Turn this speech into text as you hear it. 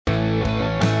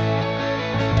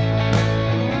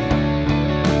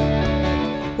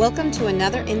Welcome to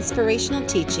another inspirational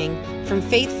teaching from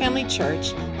Faith Family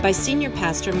Church by Senior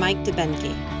Pastor Mike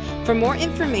DeBenke. For more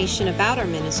information about our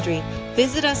ministry,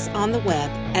 visit us on the web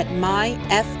at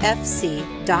myffc.tv.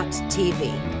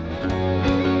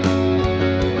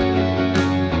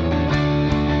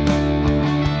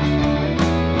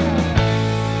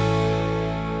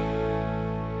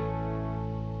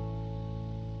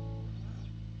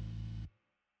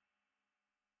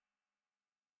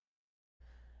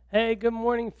 Hey, good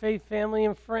morning, Faith family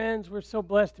and friends. We're so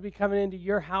blessed to be coming into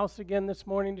your house again this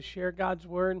morning to share God's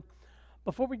Word.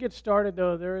 Before we get started,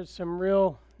 though, there is some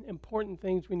real important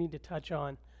things we need to touch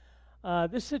on.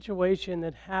 This situation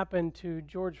that happened to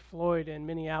George Floyd in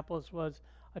Minneapolis was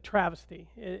a travesty.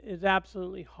 It is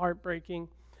absolutely heartbreaking.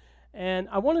 And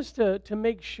I want us to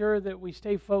make sure that we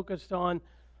stay focused on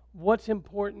what's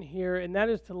important here, and that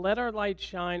is to let our light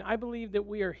shine. I believe that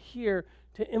we are here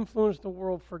to influence the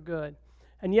world for good.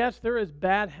 And yes, there is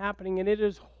bad happening, and it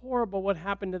is horrible what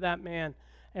happened to that man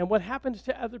and what happens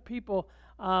to other people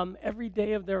every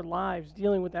day of their lives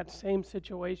dealing with that same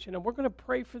situation. And we're going to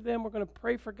pray for them. We're going to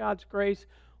pray for God's grace.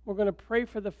 We're going to pray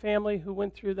for the family who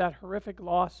went through that horrific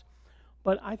loss.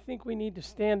 But I think we need to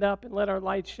stand up and let our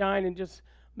light shine and just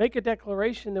make a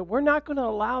declaration that we're not going to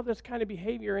allow this kind of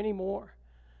behavior anymore.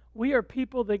 We are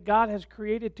people that God has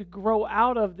created to grow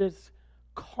out of this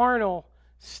carnal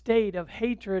state of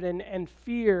hatred and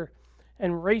fear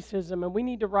and racism, and we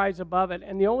need to rise above it.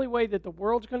 And the only way that the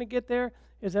world's going to get there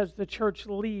is as the church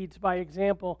leads by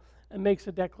example and makes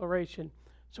a declaration.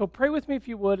 So pray with me if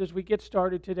you would as we get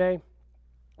started today.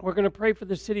 We're going to pray for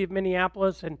the city of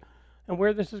Minneapolis and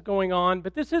where this is going on,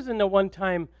 but this isn't a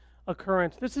one-time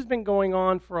occurrence. This has been going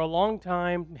on for a long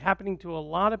time, happening to a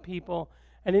lot of people,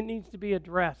 and it needs to be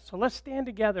addressed. So let's stand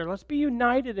together. Let's be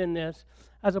united in this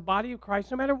as a body of Christ,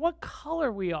 no matter what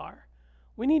color we are.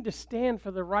 We need to stand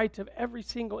for the rights of every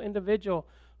single individual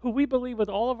who we believe with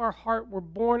all of our heart were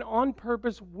born on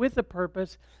purpose, with a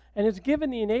purpose, and is given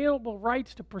the inalienable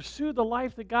rights to pursue the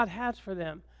life that God has for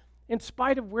them, in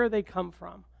spite of where they come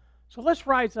from. So let's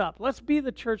rise up. Let's be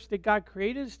the church that God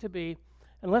created us to be,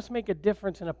 and let's make a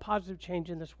difference and a positive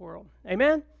change in this world.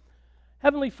 Amen?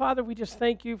 Heavenly Father, we just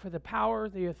thank you for the power,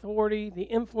 the authority, the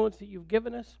influence that you've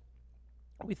given us.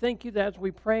 We thank you that as we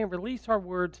pray and release our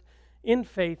words in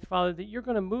faith, Father, that you're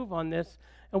going to move on this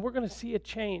and we're going to see a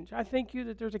change. I thank you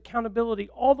that there's accountability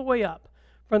all the way up,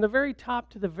 from the very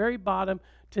top to the very bottom,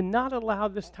 to not allow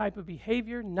this type of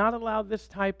behavior, not allow this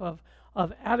type of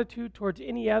attitude towards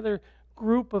any other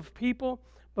group of people.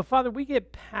 But Father, we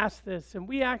get past this and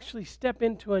we actually step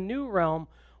into a new realm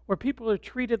where people are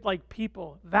treated like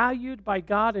people, valued by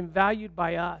God and valued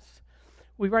by us.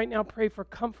 We right now pray for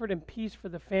comfort and peace for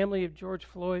the family of George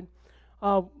Floyd.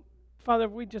 Father,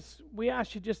 we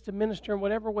ask you just to minister in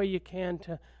whatever way you can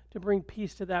to bring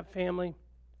peace to that family.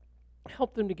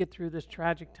 Help them to get through this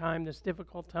tragic time, this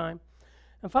difficult time.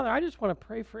 And Father, I just want to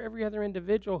pray for every other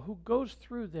individual who goes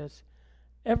through this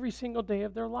every single day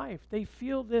of their life. They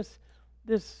feel this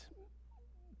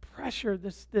pressure,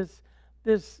 this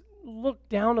look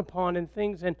down upon and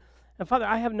things. And Father,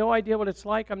 I have no idea what it's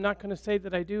like. I'm not going to say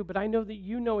that I do, but I know that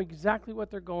you know exactly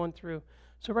what they're going through.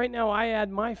 So right now, I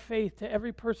add my faith to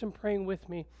every person praying with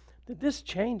me that this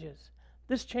changes.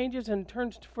 This changes and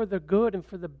turns for the good and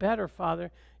for the better, Father.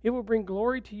 It will bring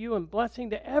glory to you and blessing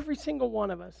to every single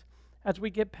one of us as we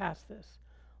get past this.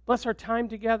 Bless our time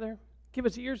together. Give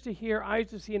us ears to hear, eyes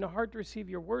to see, and a heart to receive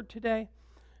your word today.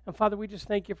 And Father, we just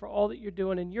thank you for all that you're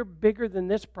doing, and you're bigger than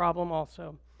this problem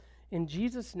also. In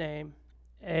Jesus' name,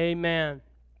 amen.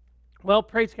 Well,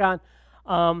 praise God.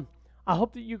 I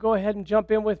hope that you go ahead and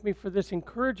jump in with me for this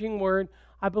encouraging word.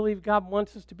 I believe God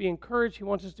wants us to be encouraged. He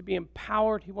wants us to be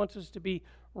empowered. He wants us to be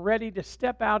ready to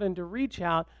step out and to reach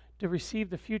out to receive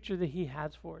the future that he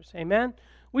has for us. Amen?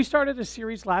 We started a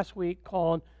series last week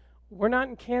called We're Not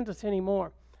in Kansas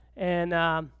Anymore. And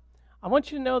I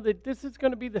want you to know that this is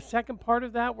going to be the second part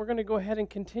of that. We're going to go ahead and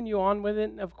continue on with it.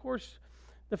 And of course,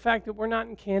 the fact that we're not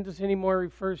in Kansas anymore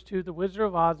refers to the Wizard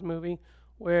of Oz movie,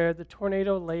 where the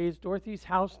tornado lays Dorothy's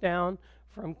house down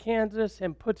from Kansas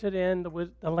and puts it in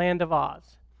the land of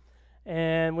Oz.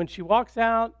 And when she walks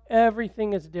out,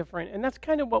 everything is different. And that's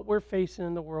kind of what we're facing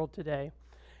in the world today.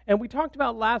 And we talked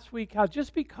about last week how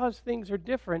just because things are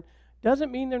different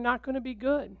doesn't mean they're not going to be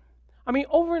good. I mean,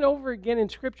 over and over again in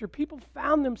Scripture, people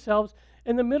found themselves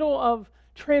in the middle of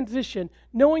transition,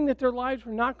 knowing that their lives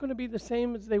were not going to be the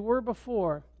same as they were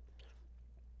before,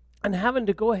 and having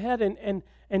to go ahead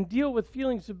and deal with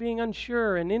feelings of being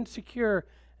unsure and insecure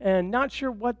and not sure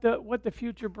what the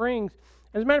future brings.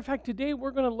 As a matter of fact, today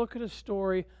we're going to look at a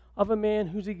story of a man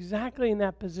who's exactly in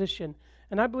that position.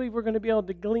 And I believe we're going to be able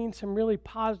to glean some really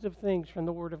positive things from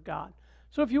the Word of God.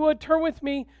 So if you would, turn with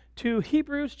me to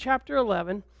Hebrews chapter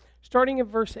 11, starting at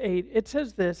verse 8. It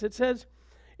says this. It says,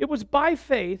 "It was by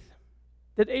faith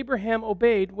that Abraham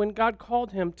obeyed when God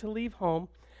called him to leave home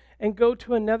and go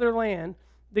to another land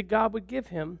that God would give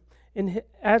him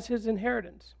as his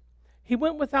inheritance. He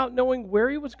went without knowing where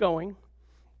he was going."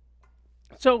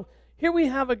 So here we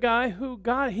have a guy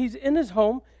he's in his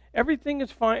home, everything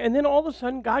is fine, and then all of a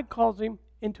sudden God calls him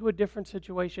into a different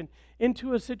situation,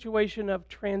 into a situation of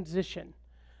transition.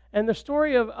 And the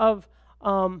story of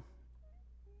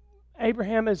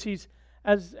Abraham, as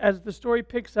the story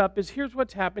picks up, is here's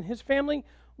what's happened. His family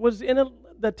was in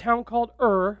the town called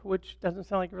Ur, which doesn't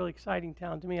sound like a really exciting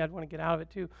town to me. I'd want to get out of it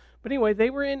too. But anyway, they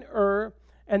were in Ur,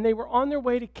 and they were on their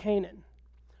way to Canaan.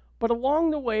 But along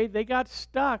the way, they got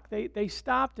stuck. They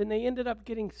stopped, and they ended up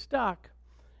getting stuck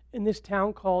in this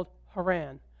town called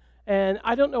Haran. And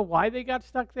I don't know why they got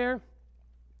stuck there,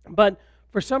 but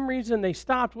for some reason they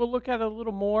stopped. We'll look at it a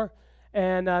little more.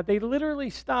 And they literally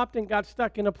stopped and got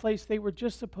stuck in a place they were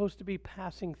just supposed to be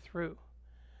passing through.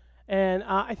 And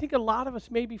I think a lot of us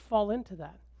maybe fall into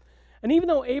that. And even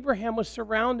though Abraham was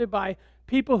surrounded by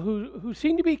people who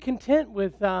seemed to be content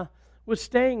with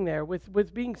staying there,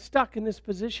 with being stuck in this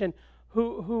position,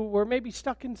 who were maybe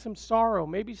stuck in some sorrow,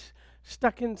 maybe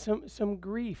stuck in some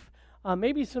grief,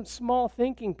 maybe some small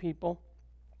thinking people,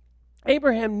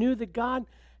 Abraham knew that God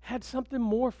had something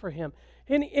more for him.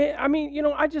 And I mean,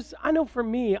 I know for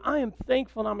me, I am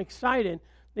thankful and I'm excited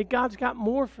that God's got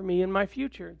more for me in my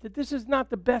future, that this is not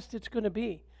the best it's going to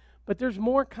be, but there's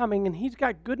more coming, and He's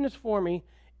got goodness for me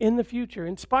in the future.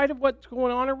 In spite of what's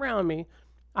going on around me,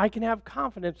 I can have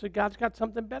confidence that God's got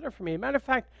something better for me. As a matter of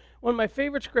fact, one of my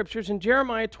favorite scriptures in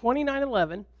Jeremiah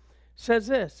 29:11 says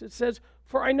this. It says,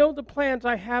 "For I know the plans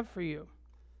I have for you,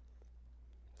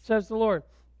 says the Lord.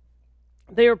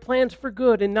 They are plans for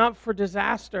good and not for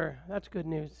disaster." That's good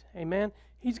news. Amen.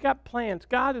 He's got plans.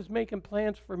 God is making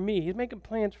plans for me. He's making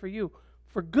plans for you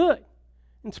for good.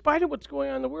 In spite of what's going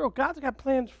on in the world, God's got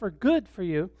plans for good for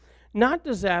you, not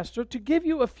disaster, to give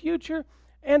you a future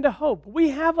and a hope. We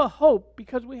have a hope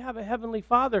because we have a Heavenly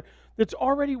Father that's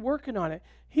already working on it.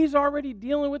 He's already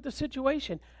dealing with the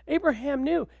situation. Abraham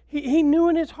knew. He knew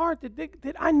in his heart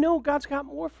that I know God's got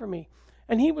more for me.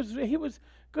 And he was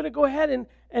going to go ahead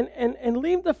and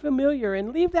leave the familiar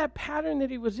and leave that pattern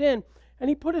that he was in. And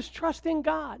he put his trust in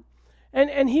God.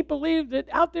 And he believed that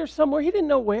out there somewhere, he didn't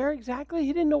know where exactly,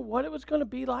 he didn't know what it was going to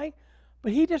be like,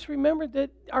 but he just remembered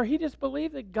he just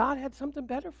believed that God had something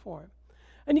better for him.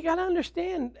 And you got to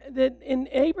understand that in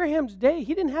Abraham's day,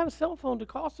 he didn't have a cell phone to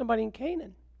call somebody in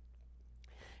Canaan.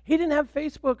 He didn't have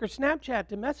Facebook or Snapchat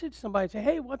to message somebody and say,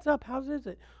 "Hey, what's up? How's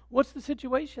it? What's the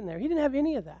situation there?" He didn't have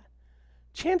any of that.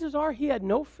 Chances are he had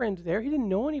no friends there. He didn't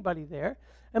know anybody there.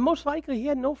 And most likely he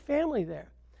had no family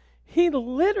there. He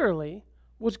literally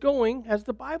was going, as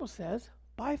the Bible says,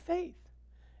 by faith.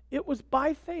 It was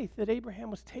by faith that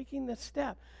Abraham was taking this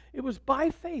step. It was by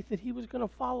faith that he was going to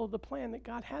follow the plan that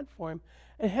God had for him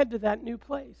and head to that new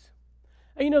place.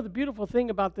 And the beautiful thing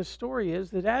about this story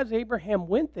is that as Abraham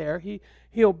went there, he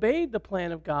obeyed the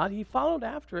plan of God. He followed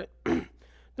after it.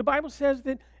 The Bible says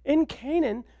that in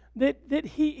Canaan, that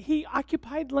he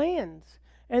occupied lands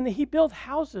and that he built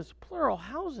houses, plural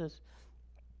houses.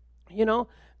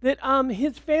 That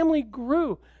his family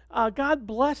grew. God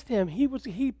blessed him.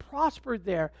 He prospered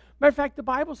there. Matter of fact, the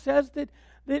Bible says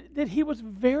that he was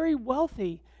very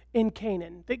wealthy in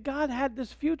Canaan. That God had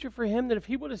this future for him that if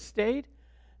he would have stayed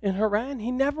in Haran,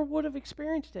 he never would have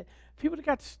experienced it. If he would have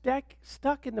got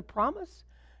stuck in the promise,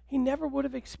 he never would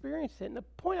have experienced it. And the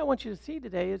point I want you to see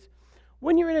today is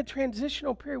when you're in a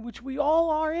transitional period, which we all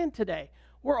are in today,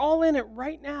 we're all in it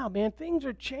right now, man. Things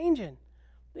are changing.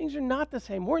 Things are not the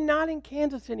same. We're not in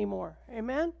Kansas anymore.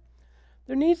 Amen?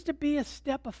 There needs to be a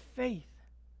step of faith.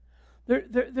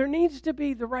 There needs to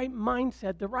be the right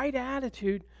mindset, the right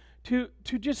attitude to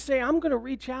just say, I'm going to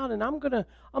reach out and I'm going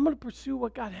to pursue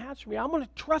what God has for me. I'm going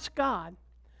to trust God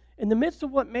in the midst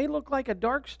of what may look like a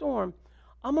dark storm.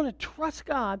 I'm going to trust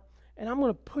God and I'm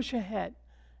going to push ahead.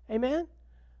 Amen?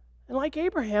 And like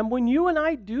Abraham, when you and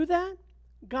I do that,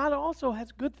 God also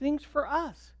has good things for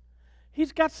us.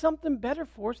 He's got something better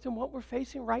for us than what we're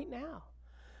facing right now.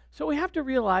 So we have to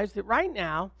realize that right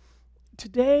now,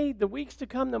 today, the weeks to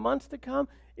come, the months to come,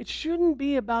 it shouldn't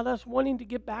be about us wanting to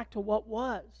get back to what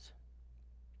was.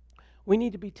 We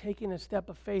need to be taking a step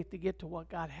of faith to get to what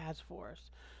God has for us.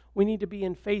 We need to be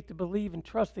in faith to believe and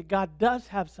trust that God does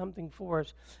have something for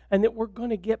us and that we're going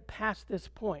to get past this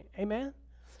point. Amen?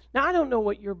 Now, I don't know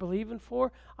what you're believing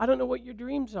for. I don't know what your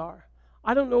dreams are.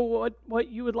 I don't know what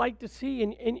you would like to see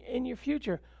in your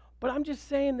future. But I'm just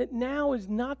saying that now is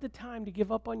not the time to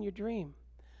give up on your dream.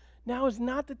 Now is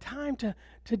not the time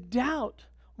to doubt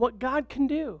what God can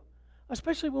do,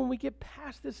 especially when we get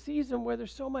past this season where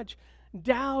there's so much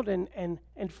doubt and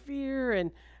fear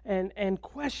and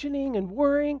questioning and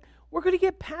worrying. We're going to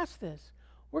get past this.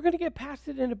 We're going to get past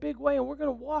it in a big way, and we're going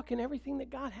to walk in everything that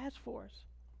God has for us.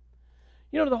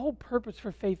 You know, the whole purpose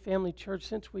for Faith Family Church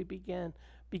since we began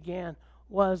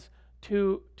was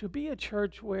to be a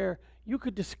church where you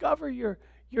could discover your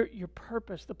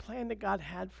purpose, the plan that God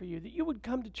had for you, that you would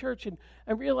come to church and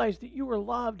realize that you were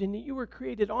loved and that you were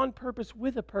created on purpose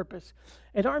with a purpose.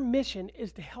 And our mission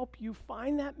is to help you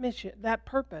find that mission, that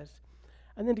purpose,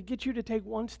 and then to get you to take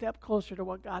one step closer to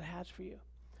what God has for you.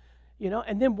 You know,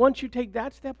 and then once you take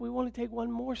that step, we want to take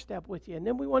one more step with you, and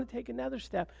then we want to take another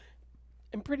step.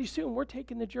 And pretty soon we're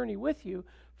taking the journey with you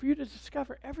for you to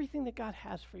discover everything that God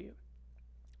has for you.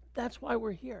 That's why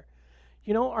we're here.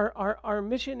 You know, our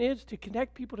mission is to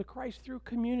connect people to Christ through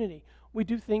community. We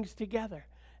do things together,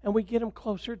 and we get them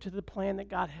closer to the plan that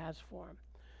God has for them.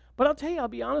 But I'll tell you, I'll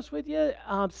be honest with you,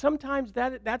 sometimes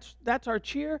that's our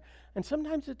cheer, and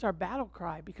sometimes it's our battle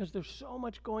cry, because there's so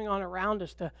much going on around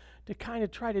us to kind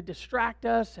of try to distract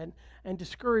us and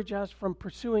discourage us from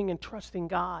pursuing and trusting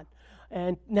God.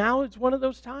 And now it's one of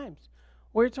those times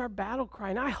where it's our battle cry.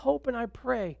 And I hope and I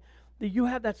pray that you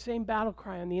have that same battle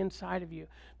cry on the inside of you,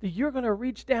 that you're going to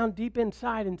reach down deep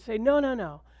inside and say,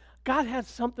 no. God has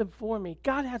something for me.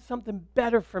 God has something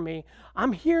better for me.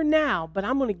 I'm here now, but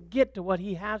I'm going to get to what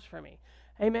he has for me.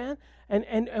 Amen?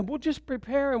 And we'll just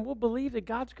prepare and we'll believe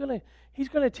that he's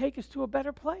going to take us to a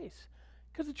better place.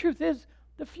 Because the truth is,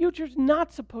 the future's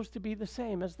not supposed to be the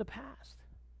same as the past.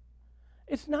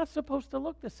 It's not supposed to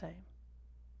look the same.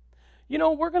 You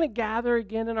know, we're going to gather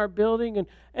again in our building,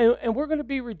 and we're going to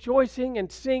be rejoicing and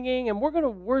singing, and we're going to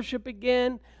worship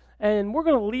again, and we're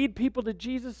going to lead people to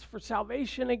Jesus for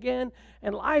salvation again,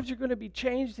 and lives are going to be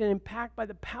changed and impacted by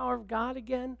the power of God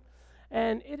again.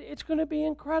 And it's going to be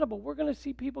incredible. We're going to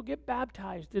see people get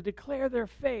baptized to declare their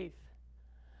faith.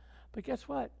 But guess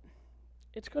what?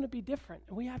 It's going to be different,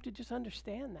 and we have to just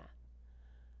understand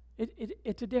that.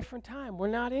 It's a different time. We're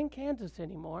not in Kansas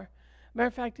anymore. Matter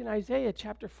of fact, in Isaiah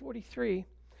chapter 43,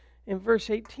 in verse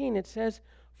 18, it says,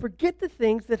 "Forget the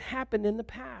things that happened in the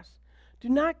past. Do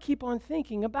not keep on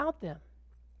thinking about them."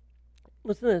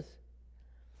 Listen to this.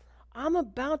 "I'm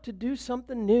about to do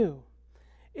something new.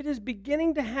 It is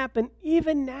beginning to happen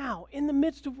even now, in the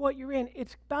midst of what you're in.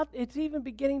 It's even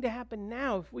beginning to happen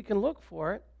now, if we can look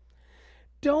for it.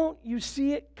 Don't you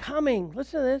see it coming?"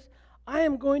 Listen to this. "I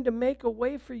am going to make a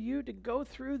way for you to go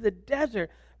through the desert."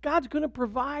 God's going to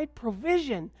provide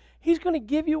provision. He's going to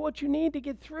give you what you need to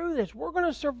get through this. We're going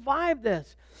to survive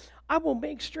this. "I will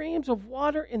make streams of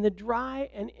water in the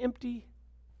dry and empty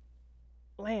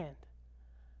land."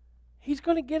 He's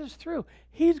going to get us through.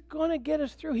 He's going to get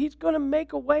us through. He's going to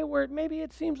make a way where maybe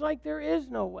it seems like there is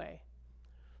no way.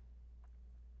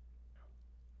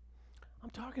 I'm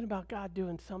talking about God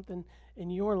doing something in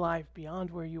your life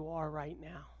beyond where you are right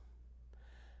now.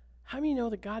 How many know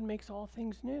that God makes all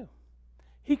things new?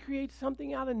 He creates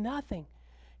something out of nothing.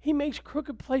 He makes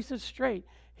crooked places straight.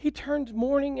 He turns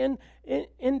mourning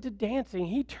into dancing.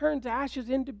 He turns ashes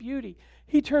into beauty.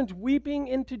 He turns weeping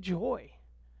into joy.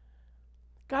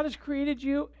 God has created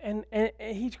you, and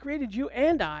He's created you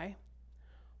and I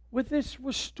with this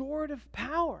restorative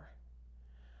power.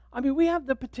 I mean, we have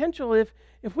the potential,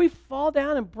 if we fall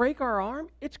down and break our arm,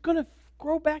 it's going to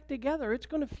grow back together. It's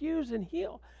going to fuse and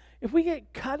heal. If we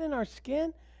get cut in our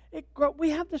skin,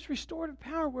 we have this restorative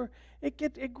power where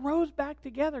it grows back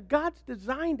together. God's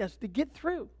designed us to get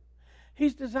through.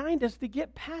 He's designed us to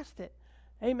get past it.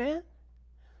 Amen?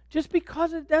 Just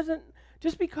because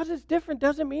it's different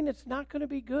doesn't mean it's not going to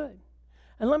be good.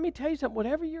 And let me tell you something,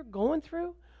 whatever you're going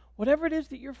through, whatever it is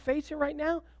that you're facing right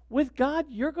now, with God,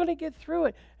 you're going to get through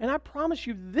it. And I promise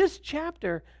you, this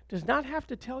chapter does not have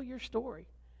to tell your story.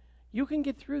 You can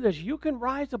get through this. You can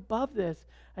rise above this,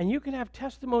 and you can have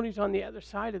testimonies on the other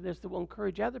side of this that will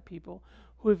encourage other people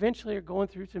who eventually are going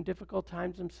through some difficult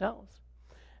times themselves.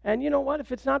 And you know what?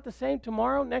 If it's not the same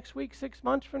tomorrow, next week, 6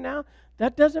 months from now,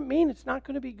 that doesn't mean it's not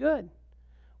going to be good.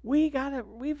 We've got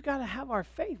to have our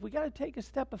faith. We've got to take a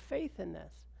step of faith in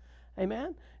this.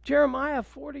 Amen? Jeremiah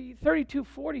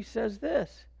 32:40 says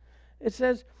this. It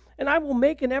says, "And I will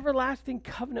make an everlasting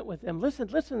covenant with them." Listen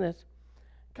to this.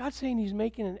 God's saying He's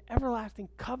making an everlasting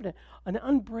covenant, an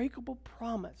unbreakable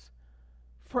promise,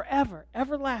 forever,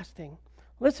 everlasting.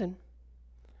 Listen,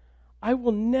 "I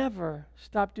will never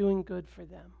stop doing good for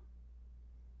them."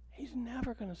 He's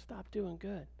never going to stop doing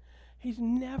good. He's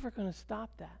never going to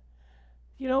stop that.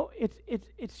 You know,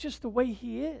 it's just the way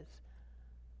He is.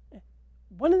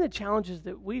 one of the challenges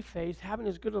that we face, having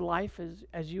as good a life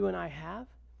as you and I have,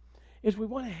 is we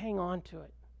want to hang on to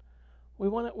it. We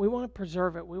want to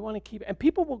preserve it. We want to keep it. And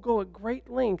people will go at great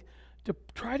length to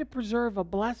try to preserve a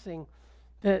blessing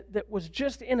that was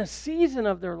just in a season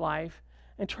of their life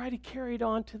and try to carry it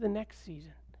on to the next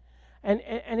season. And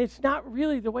it's not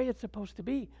really the way it's supposed to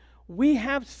be. We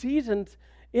have seasons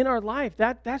in our life.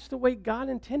 That's the way God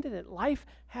intended it. Life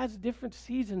has different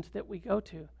seasons that we go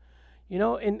to. You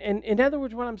know, and in other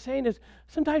words, what I'm saying is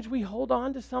sometimes we hold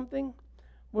on to something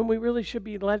when we really should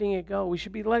be letting it go. We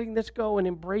should be letting this go and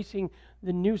embracing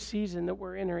the new season that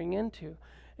we're entering into.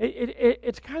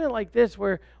 It's kind of like this,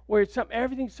 where it's something,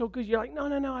 everything's so good, you're like, no,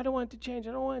 I don't want it to change.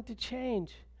 I don't want it to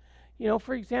change. You know,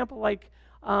 for example, like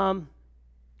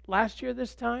last year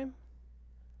this time,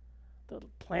 the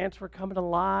plants were coming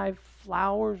alive,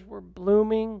 flowers were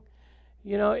blooming.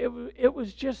 You know, it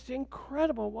was just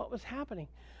incredible what was happening.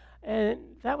 And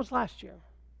that was last year.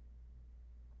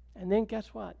 And then guess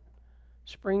what?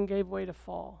 Spring gave way to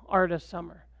fall, or to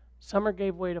summer. Summer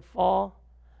gave way to fall,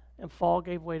 and fall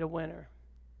gave way to winter.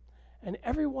 And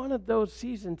every one of those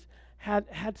seasons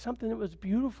had something that was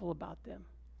beautiful about them.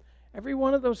 Every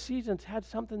one of those seasons had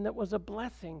something that was a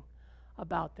blessing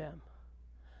about them.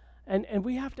 And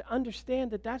we have to understand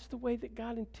that that's the way that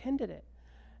God intended it.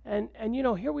 And you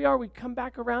know, here we are, we come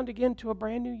back around again to a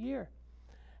brand new year.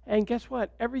 And guess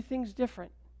what? Everything's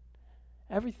different.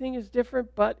 Everything is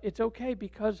different, but it's okay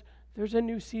because there's a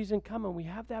new season coming. We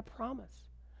have that promise.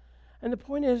 And the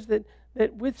point is that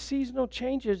with seasonal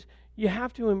changes, you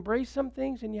have to embrace some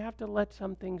things and you have to let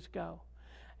some things go.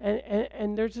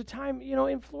 And there's a time, you know,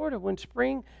 in Florida when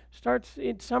spring starts,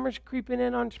 summer's creeping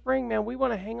in on spring, man, we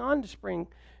want to hang on to spring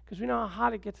because we know how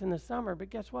hot it gets in the summer. But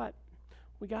guess what?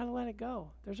 We got to let it go.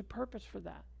 There's a purpose for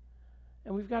that.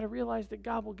 And we've got to realize that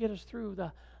God will get us through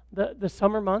the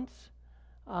summer months,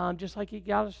 just like he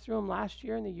got us through them last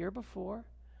year and the year before.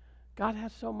 God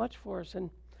has so much for us. And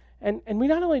we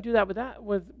not only do that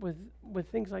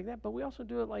with things like that, but we also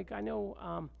do it like, I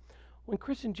know when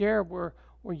Chris and Jared were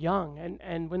young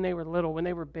and when they were little, when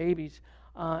they were babies,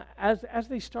 as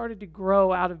they started to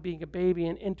grow out of being a baby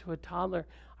and into a toddler,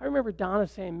 I remember Donna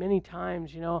saying many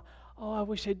times, you know, oh, I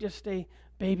wish they'd just stay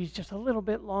babies just a little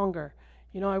bit longer.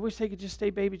 You know, I wish they could just stay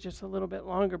babies just a little bit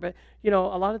longer. But, you know,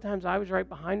 a lot of times I was right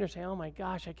behind her saying, oh, my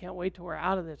gosh, I can't wait till we're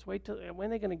out of this. Wait till, when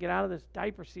are they going to get out of this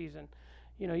diaper season?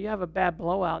 You know, you have a bad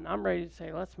blowout, and I'm ready to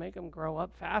say, let's make them grow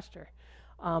up faster.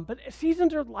 But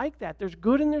seasons are like that. There's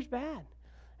good and there's bad.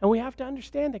 And we have to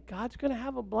understand that God's going to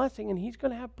have a blessing, and he's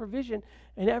going to have provision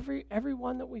in every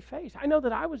one that we face. I know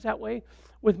that I was that way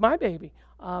with my baby,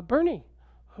 Bernie,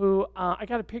 who I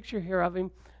got a picture here of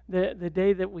him the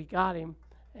day that we got him.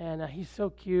 And he's so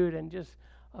cute and just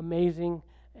amazing.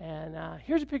 And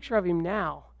here's a picture of him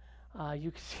now.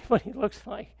 You can see what he looks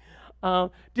like.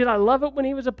 Did I love it when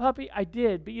he was a puppy? I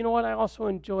did. But you know what? I also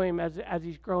enjoy him as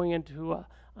he's growing into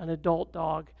an adult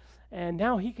dog. And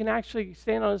now he can actually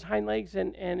stand on his hind legs,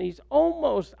 and he's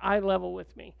almost eye level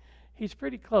with me. He's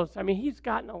pretty close. I mean, he's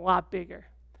gotten a lot bigger.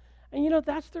 And you know,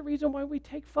 that's the reason why we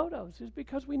take photos, is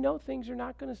because we know things are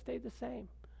not going to stay the same.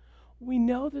 We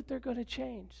know that they're going to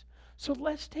change. So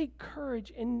let's take courage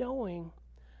in knowing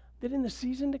that in the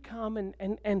season to come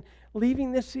and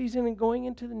leaving this season and going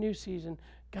into the new season,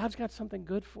 God's got something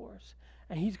good for us.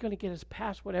 And he's going to get us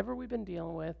past whatever we've been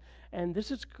dealing with. And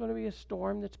this is going to be a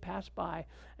storm that's passed by.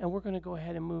 And we're going to go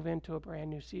ahead and move into a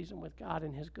brand new season with God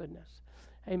and his goodness.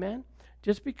 Amen?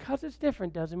 Just because it's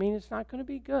different doesn't mean it's not going to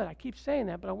be good. I keep saying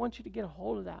that, but I want you to get a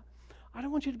hold of that. I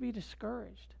don't want you to be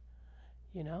discouraged.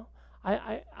 You know?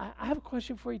 I have a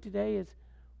question for you today is,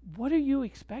 what are you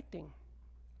expecting?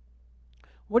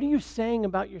 What are you saying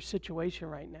about your situation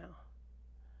right now?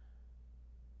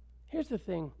 Here's the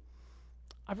thing.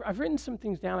 I've written some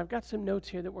things down. I've got some notes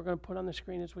here that we're going to put on the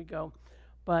screen as we go.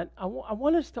 But I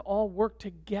want us to all work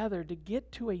together to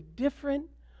get to a different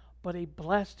but a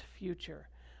blessed future.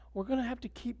 We're going to have to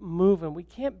keep moving. We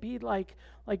can't be like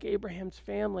Abraham's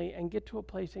family and get to a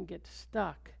place and get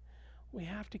stuck. We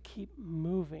have to keep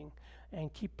moving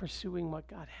and keep pursuing what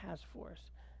God has for us.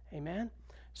 Amen?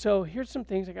 So here's some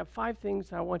things. I got 5 things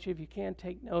that I want you, if you can,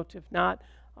 take notes. If not,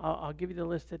 I'll give you the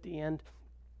list at the end.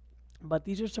 But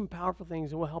these are some powerful things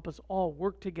that will help us all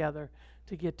work together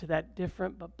to get to that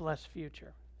different but blessed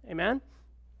future. Amen?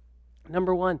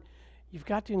 Number 1, you've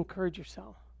got to encourage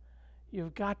yourself.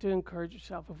 You've got to encourage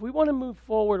yourself. If we want to move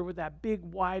forward with that big,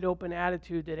 wide open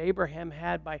attitude that Abraham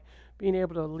had by being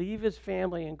able to leave his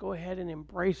family and go ahead and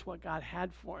embrace what God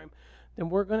had for him, then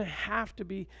we're going to have to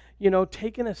be,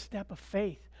 taking a step of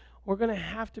faith. We're going to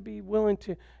have to be willing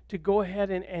to go ahead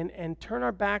and turn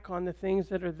our back on the things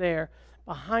that are there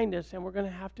behind us, and we're going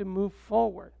to have to move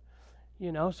forward.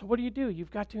 So what do?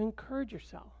 You've got to encourage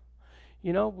yourself.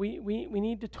 We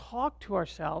need to talk to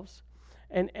ourselves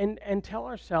and tell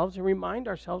ourselves and remind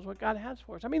ourselves what God has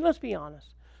for us. I mean, let's be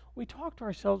honest. We talk to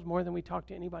ourselves more than we talk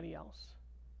to anybody else.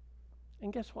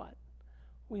 And guess what?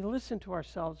 We listen to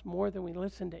ourselves more than we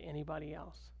listen to anybody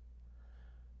else.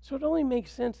 So it only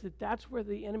makes sense that that's where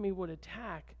the enemy would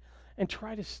attack and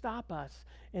try to stop us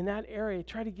in that area,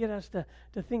 try to get us to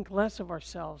think less of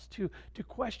ourselves, to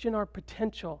question our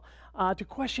potential, to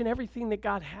question everything that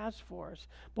God has for us.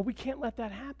 But we can't let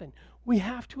that happen. We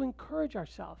have to encourage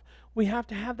ourselves. We have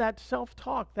to have that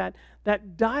self-talk,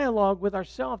 that dialogue with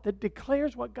ourselves that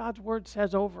declares what God's word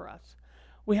says over us.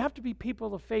 We have to be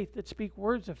people of faith that speak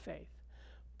words of faith.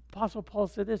 Apostle Paul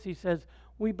said this, he says,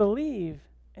 we believe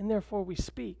and therefore we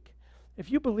speak. If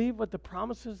you believe what the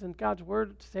promises in God's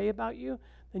word say about you,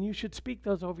 then you should speak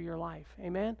those over your life.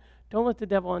 Amen? Don't let the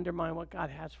devil undermine what God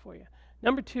has for you.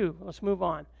 Number 2, let's move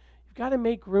on. You've got to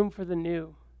make room for the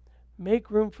new. Make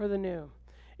room for the new.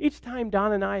 Each time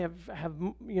Don and I have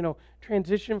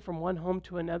transitioned from one home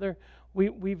to another,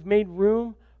 we've made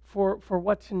room for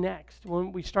what's next.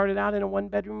 When we started out in a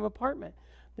 1-bedroom apartment,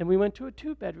 then we went to a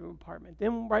 2-bedroom apartment.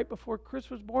 Then right before Chris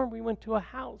was born, we went to a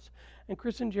house. And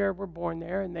Chris and Jared were born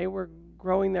there, and they were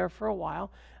growing there for a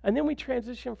while. And then we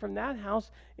transitioned from that house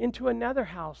into another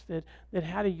house that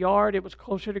had a yard. It was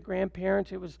closer to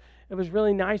grandparents. It was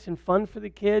really nice and fun for the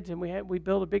kids, and we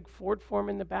built a big fort for them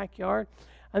in the backyard.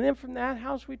 And then from that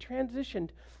house, we transitioned,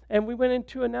 and we went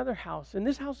into another house. And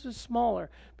this house is smaller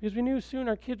because we knew soon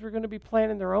our kids were going to be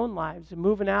planning their own lives and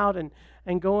moving out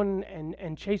and going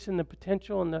and chasing the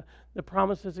potential and the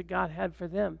promises that God had for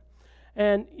them.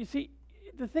 And you see,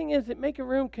 the thing is that making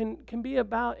room can be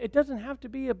about, it doesn't have to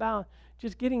be about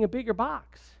just getting a bigger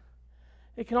box.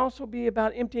 It can also be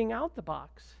about emptying out the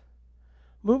box,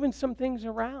 moving some things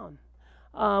around.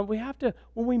 We have to,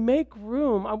 when we make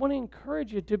room, I want to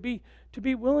encourage you to be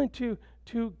willing to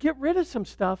get rid of some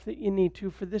stuff that you need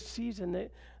to for this season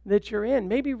that you're in.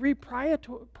 Maybe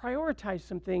prioritize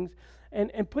some things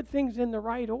and put things in the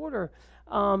right order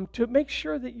to make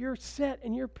sure that you're set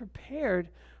and you're prepared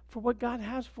for what God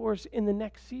has for us in the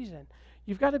next season.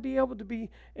 You've got to be able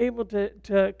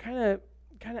to kind of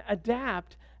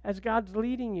adapt as God's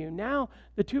leading you. Now,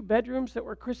 the 2 bedrooms that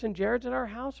were Chris and Jared's at our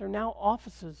house are now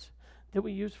offices that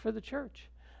we use for the church.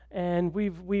 And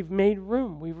we've made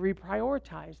room, we've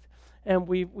reprioritized, and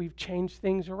we've changed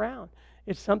things around.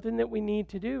 It's something that we need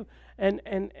to do. And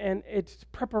it's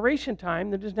preparation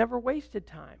time that is never wasted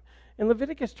time. In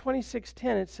Leviticus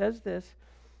 26:10, it says this.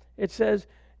 It says,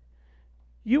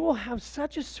 you will have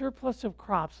such a surplus of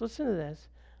crops, listen to this,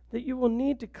 that you will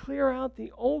need to clear out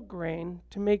the old grain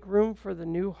to make room for the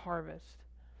new harvest.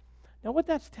 Now what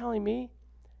that's telling me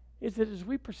is that as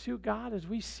we pursue God, as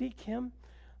we seek Him,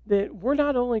 that we're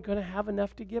not only going to have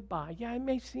enough to get by. Yeah, it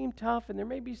may seem tough, and there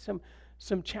may be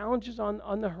some challenges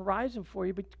on the horizon for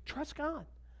you, but trust God.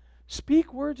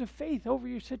 Speak words of faith over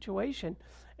your situation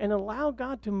and allow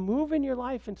God to move in your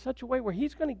life in such a way where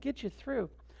He's going to get you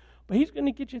through. But He's going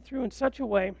to get you through in such a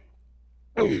way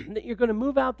that you're going to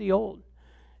move out the old.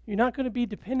 You're not going to be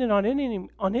dependent on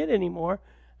it anymore,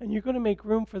 and you're going to make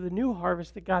room for the new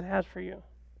harvest that God has for you.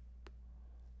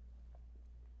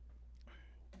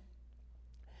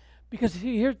 Because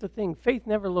here's the thing, faith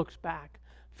never looks back.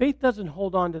 Faith doesn't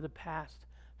hold on to the past.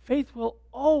 Faith will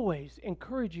always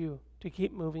encourage you to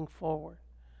keep moving forward.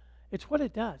 It's what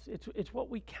it does. It's what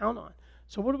we count on.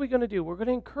 So what are we going to do? We're going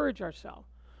to encourage ourselves.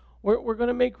 We're going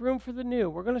to make room for the new.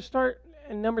 We're going to start,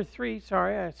 and number 3,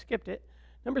 sorry, I skipped it.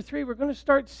 Number 3, we're going to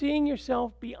start seeing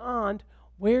yourself beyond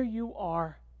where you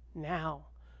are now.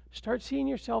 Start seeing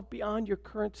yourself beyond your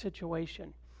current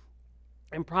situation.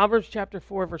 In Proverbs chapter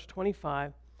 4, verse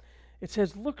 25, it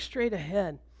says, look straight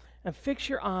ahead and fix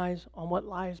your eyes on what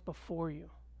lies before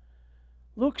you.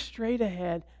 Look straight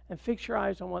ahead and fix your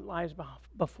eyes on what lies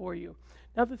before you.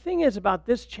 Now, the thing is about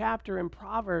this chapter in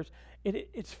Proverbs,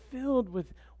 it's filled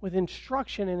with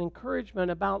instruction and encouragement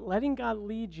about letting God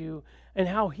lead you and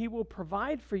how He will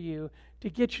provide for you to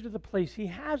get you to the place He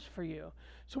has for you.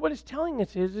 So what it's telling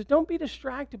us is don't be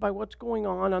distracted by what's going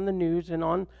on the news and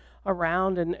on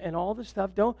around and all this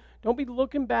stuff. Don't be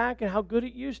looking back at how good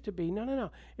it used to be. No.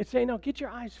 It's saying, no, get your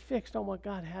eyes fixed on what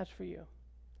God has for you.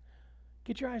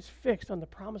 Get your eyes fixed on the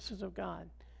promises of God.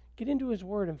 Get into His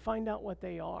Word and find out what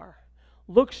they are.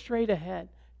 Look straight ahead.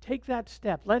 Take that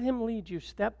step. Let Him lead you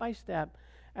step by step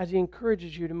as He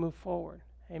encourages you to move forward.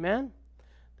 Amen?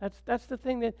 That's the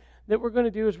thing that we're going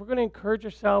to do is we're going to encourage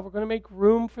ourselves. We're going to make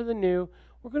room for the new.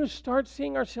 We're going to start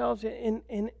seeing ourselves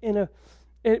in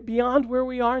beyond where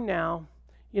we are now,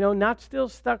 not still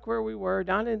stuck where we were,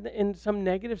 not in some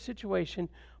negative situation,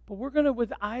 but we're going to,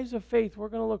 with eyes of faith, we're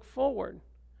going to look forward,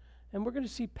 and we're going to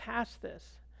see past this,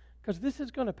 because this is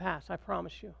going to pass, I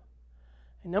promise you.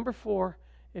 And number 4,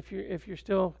 if you're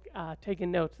still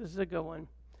taking notes, this is a good one.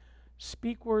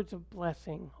 Speak words of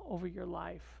blessing over your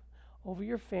life, over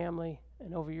your family,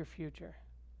 and over your future.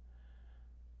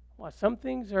 While some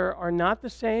things are not the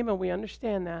same, and we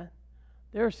understand that,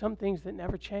 there are some things that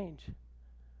never change.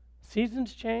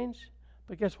 Seasons change,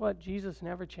 but guess what? Jesus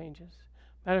never changes.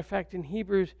 Matter of fact, in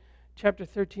Hebrews chapter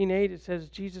 13:8, it says,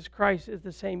 Jesus Christ is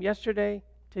the same yesterday,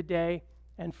 today,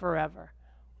 and forever.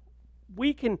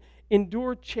 We can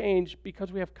endure change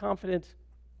because we have confidence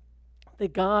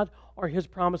that God or His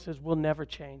promises will never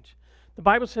change. The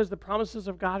Bible says the promises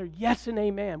of God are yes and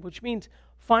amen, which means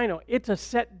final. It's a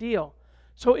set deal.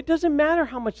 So it doesn't matter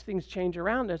how much things change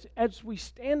around us as we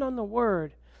stand on the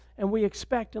Word and we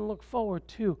expect and look forward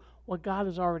to what God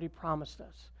has already promised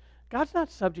us. God's not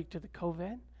subject to the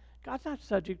COVID. God's not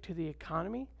subject to the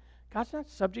economy. God's not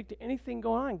subject to anything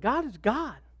going on. God is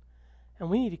God, and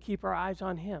we need to keep our eyes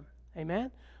on Him.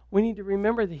 Amen? We need to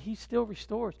remember that He still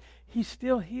restores. He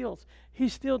still heals. He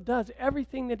still does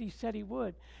everything that He said He would.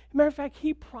 As a matter of fact,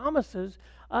 He promises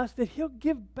us that He'll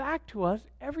give back to us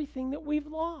everything that we've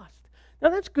lost. Now,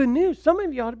 that's good news. Some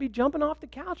of you ought to be jumping off the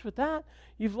couch with that.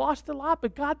 You've lost a lot,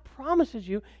 but God promises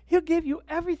you He'll give you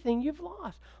everything you've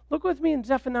lost. Look with me in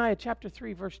Zephaniah chapter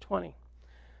 3, verse 20.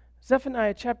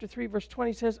 Zephaniah chapter 3, verse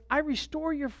 20 says, I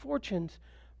restore your fortunes.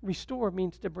 Restore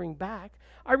means to bring back.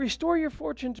 I restore your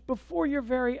fortunes before your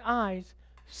very eyes,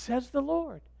 says the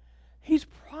Lord. He's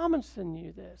promising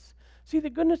you this. See,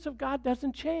 the goodness of God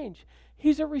doesn't change.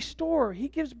 He's a restorer. He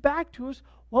gives back to us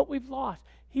what we've lost.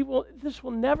 This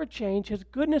will never change. His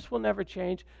goodness will never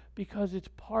change because it's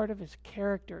part of His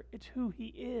character. It's who He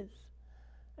is.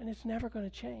 And it's never going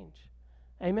to change.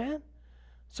 Amen?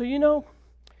 So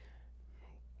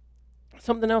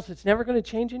something else that's never going to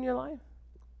change in your life,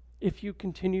 if you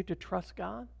continue to trust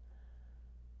God,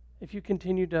 if you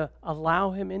continue to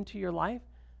allow Him into your life,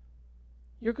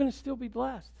 you're going to still be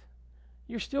blessed.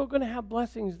 You're still going to have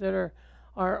blessings that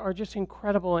are just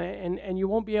incredible, and you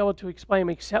won't be able to explain them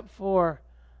except for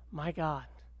my God.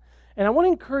 And I want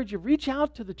to encourage you, reach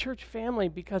out to the church family,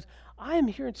 because I am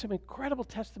hearing some incredible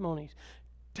testimonies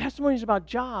about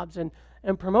jobs and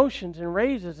promotions and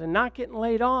raises and not getting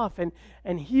laid off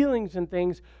and healings and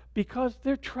things because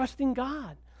they're trusting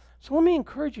God. So let me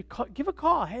encourage you, give a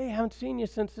call. Hey, I haven't seen you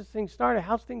since this thing started.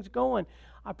 How's things going?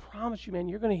 I promise you, man,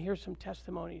 you're going to hear some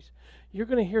testimonies. You're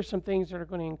going to hear some things that are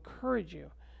going to encourage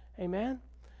you. Amen?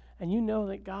 And you know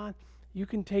that God, you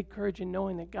can take courage in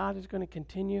knowing that God is going to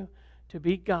continue to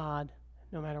be God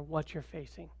no matter what you're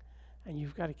facing. And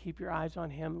you've got to keep your eyes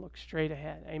on Him, look straight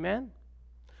ahead. Amen?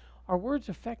 Our words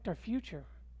affect our future.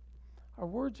 Our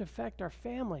words affect our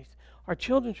families, our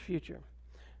children's future.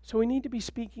 So we need to be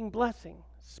speaking blessing.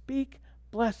 Speak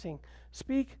blessing.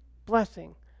 Speak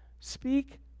blessing.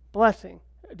 Speak blessing.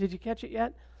 Did you catch it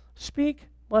yet? Speak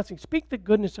blessing. Speak the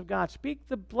goodness of God. Speak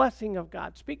the blessing of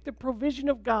God. Speak the provision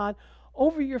of God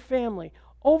over your family,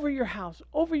 over your house,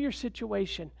 over your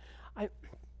situation,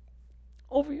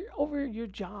 over your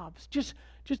jobs. Just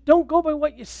don't go by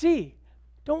what you see.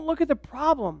 Don't look at the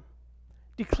problem.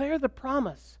 Declare the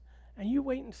promise, and you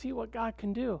wait and see what God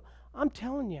can do. I'm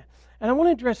telling you. And I want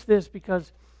to address this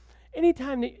because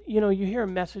anytime that you hear a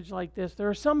message like this, there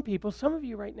are some people, some of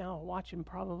you right now watching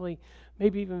probably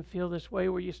maybe even feel this way,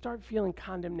 where you start feeling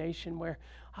condemnation, where,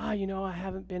 I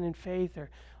haven't been in faith, or,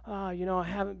 I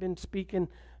haven't been speaking,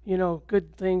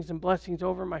 good things and blessings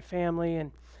over my family,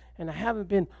 and I haven't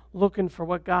been looking for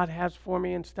what God has for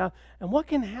me and stuff. And what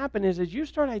can happen is, as you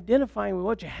start identifying with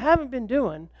what you haven't been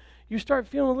doing, you start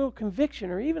feeling a little conviction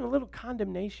or even a little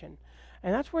condemnation.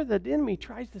 And that's where the enemy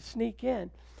tries to sneak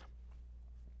in.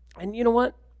 And you know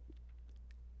what?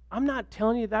 I'm not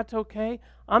telling you that's okay.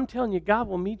 I'm telling you God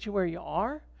will meet you where you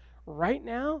are right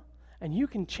now, and you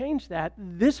can change that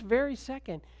this very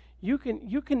second. You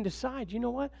can decide, you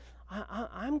know what?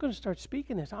 I'm going to start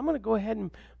speaking this. I'm going to go ahead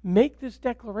and make this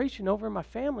declaration over my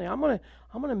family. I'm going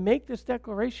to make this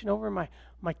declaration over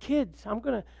my kids.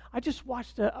 I just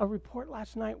watched a report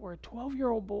last night where a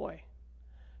 12-year-old boy,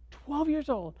 12 years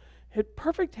old, had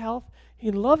perfect health.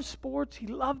 He loved sports. He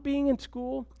loved being in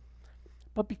school.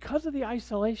 But because of the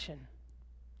isolation,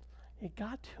 it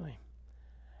got to him.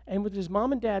 And with his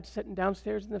mom and dad sitting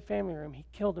downstairs in the family room, he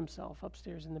killed himself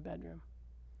upstairs in the bedroom.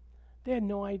 They had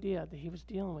no idea that he was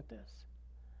dealing with this.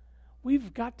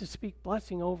 we've got to speak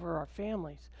blessing over our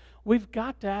families. We've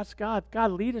got to ask God,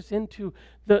 God, lead us into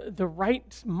the right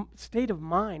state of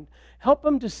mind. Help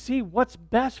them to see what's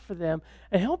best for them,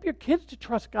 and help your kids to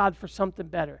trust God for something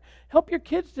better. Help your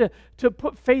kids to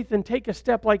put faith and take a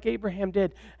step like Abraham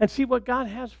did and see what God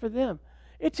has for them.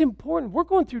 It's important. We're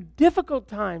going through difficult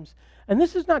times, and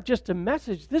this is not just a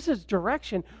message. This is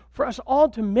direction for us all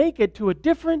to make it to a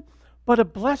different but a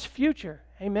blessed future.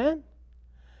 Amen?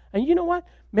 And you know what?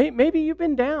 Maybe you've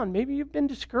been down. Maybe you've been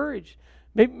discouraged.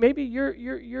 Maybe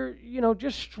you're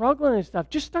just struggling and stuff.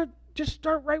 Just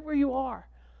start right where you are,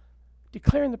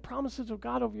 declaring the promises of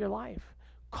God over your life.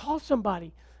 Call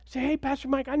somebody. Say, hey, Pastor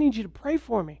Mike, I need you to pray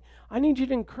for me. I need you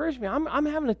to encourage me. I'm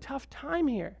having a tough time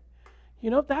here.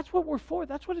 That's what we're for.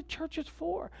 That's what a church is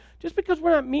for. Just because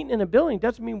we're not meeting in a building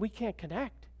doesn't mean we can't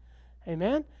connect.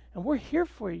 Amen? And we're here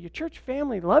for you. Your church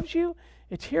family loves you.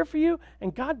 It's here for you.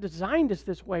 And God designed us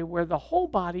this way where the whole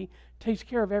body takes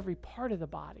care of every part of the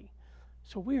body.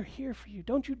 So we're here for you.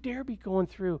 Don't you dare be going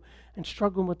through and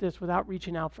struggling with this without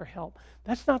reaching out for help.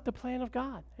 That's not the plan of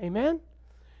God. Amen?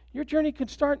 Your journey can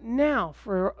start now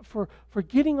for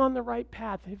getting on the right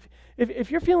path. If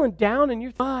you're feeling down and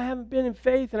you're I haven't been in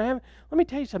faith, and let me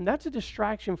tell you something. That's a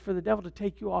distraction for the devil to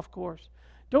take you off course.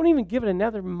 Don't even give it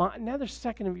another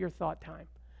second of your thought time.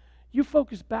 You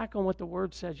focus back on what the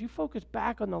Word says. You focus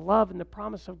back on the love and the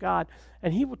promise of God,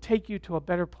 and He will take you to a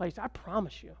better place. I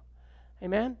promise you.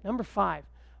 Amen? Number 5.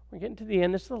 We're getting to the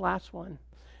end. This is the last one.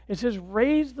 It says,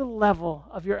 raise the level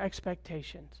of your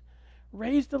expectations.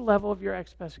 Raise the level of your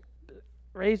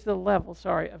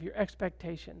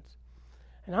expectations.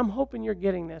 And I'm hoping you're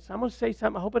getting this. I'm going to say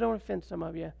something. I hope I don't offend some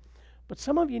of you. But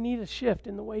some of you need a shift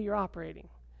in the way you're operating.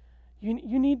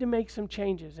 You need to make some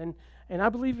changes. And I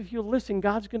believe if you listen,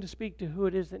 God's going to speak to who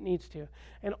it is that needs to.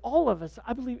 And all of us,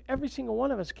 I believe every single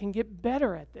one of us can get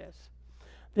better at this.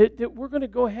 That we're going to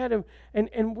go ahead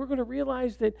and we're going to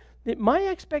realize that my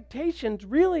expectations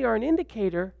really are an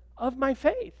indicator of my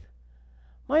faith.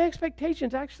 My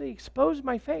expectations actually expose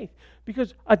my faith,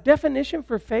 because a definition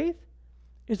for faith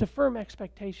is a firm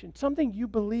expectation. Something you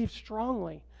believe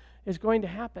strongly is going to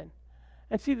happen.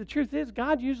 And see, the truth is,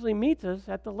 God usually meets us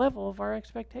at the level of our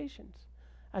expectations,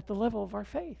 at the level of our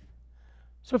faith.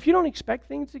 So if you don't expect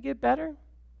things to get better,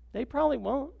 they probably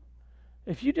won't.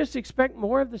 If you just expect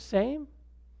more of the same,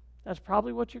 that's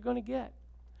probably what you're going to get.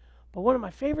 But one of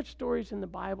my favorite stories in the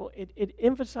Bible, it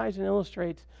emphasizes and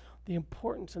illustrates the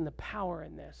importance and the power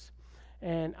in this.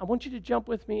 And I want you to jump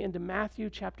with me into Matthew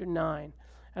chapter 9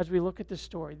 as we look at this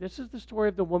story. This is the story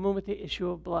of the woman with the issue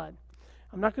of blood.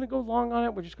 I'm not going to go long on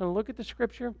it. We're just going to look at the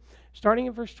scripture. Starting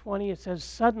in verse 20, it says,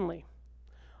 suddenly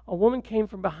a woman came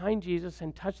from behind Jesus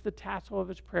and touched the tassel of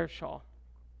his prayer shawl.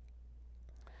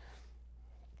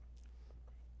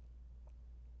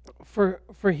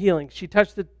 For healing. She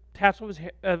touched the tassel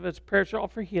of his prayer shawl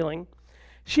for healing.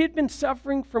 She had been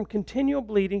suffering from continual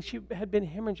bleeding. She had been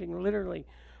hemorrhaging literally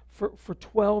for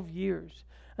 12 years.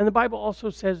 And the Bible also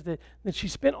says that she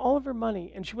spent all of her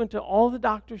money, and she went to all the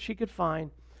doctors she could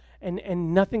find,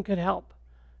 and nothing could help.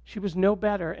 She was no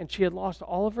better, and she had lost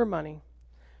all of her money.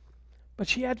 But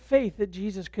she had faith that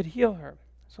Jesus could heal her.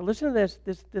 So listen to this.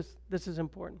 This is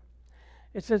important.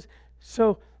 It says,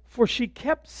 for she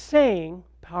kept saying,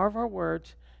 power of our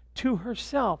words, to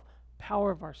herself,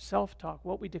 power of our self-talk,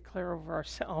 what we declare over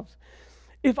ourselves.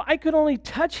 If I could only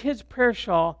touch his prayer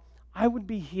shawl, I would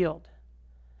be healed.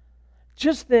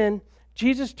 Just then,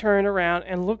 Jesus turned around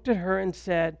and looked at her and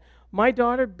said, my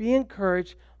daughter, be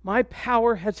encouraged. My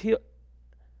power has healed.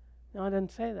 No, it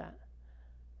doesn't say that.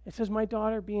 It says, my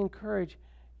daughter, be encouraged.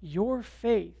 Your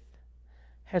faith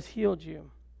has healed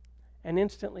you. And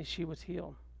instantly she was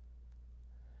healed.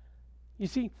 You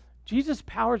see, Jesus'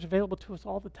 power is available to us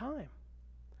all the time.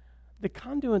 The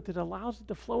conduit that allows it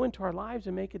to flow into our lives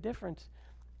and make a difference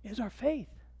is our faith.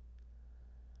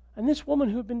 And this woman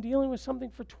who had been dealing with something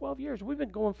for 12 years, we've been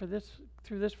going through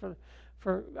this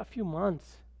for a few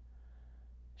months.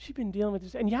 She's been dealing with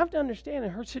this. And you have to understand,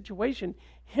 in her situation,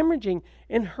 hemorrhaging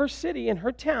in her city, in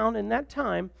her town, in that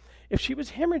time, if she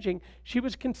was hemorrhaging, she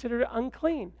was considered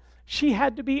unclean. She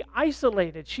had to be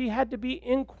isolated. She had to be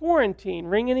in quarantine.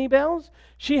 Ring any bells?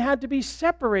 She had to be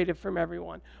separated from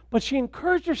everyone. But she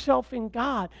encouraged herself in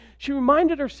God. She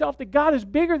reminded herself that God is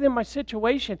bigger than my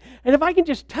situation. And if I can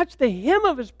just touch the hem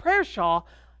of his prayer shawl,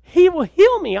 he will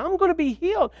heal me. I'm going to be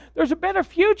healed. There's a better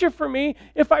future for me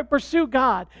if I pursue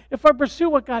God, if I pursue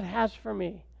what God has for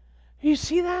me. You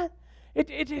see that?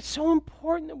 It's so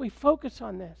important that we focus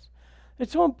on this.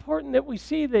 It's so important that we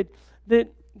see that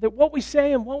what we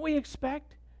say and what we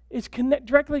expect is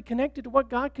directly connected to what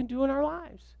God can do in our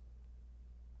lives.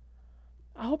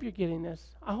 I hope you're getting this.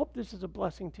 I hope this is a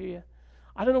blessing to you.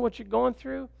 I don't know what you're going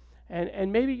through,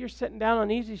 and maybe you're sitting down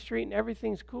on easy street and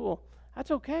everything's cool.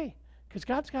 That's okay, because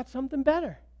God's got something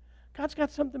better. God's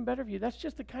got something better for you. That's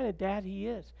just the kind of dad he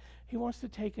is. He wants to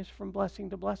take us from blessing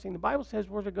to blessing. The Bible says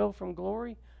we're to go from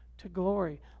glory to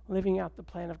glory, living out the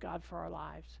plan of God for our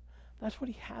lives. That's what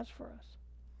he has for us.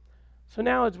 So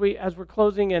now as we're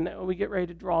closing and we get ready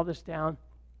to draw this down,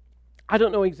 I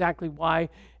don't know exactly why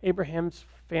Abraham's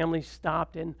family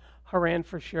stopped in Haran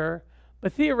for sure,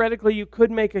 but theoretically you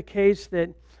could make a case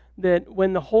that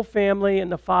when the whole family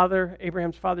and the father,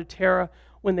 Abraham's father Terah,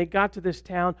 when they got to this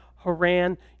town,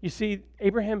 Haran, you see,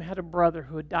 Abraham had a brother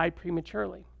who had died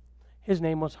prematurely. His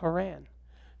name was Haran.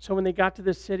 So when they got to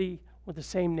this city with the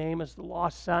same name as the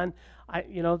lost son,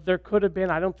 there could have been,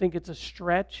 I don't think it's a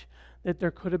stretch, that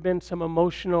there could have been some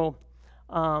emotional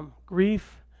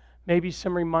grief, maybe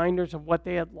some reminders of what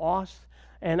they had lost.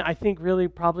 And I think really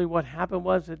probably what happened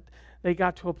was that they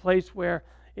got to a place where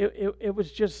it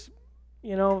was just,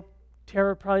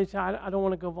 Terah probably said, I don't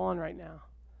want to go on right now.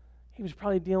 He was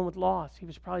probably dealing with loss. He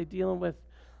was probably dealing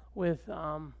with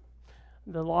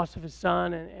the loss of his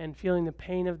son and feeling the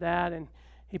pain of that. And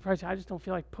he probably said, I just don't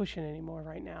feel like pushing anymore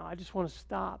right now. I just want to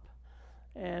stop.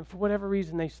 And for whatever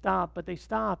reason, they stopped. But they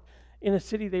stopped in a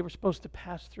city they were supposed to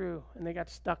pass through, and they got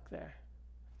stuck there.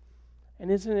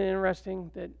 And isn't it interesting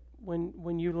that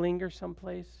when you linger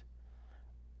someplace,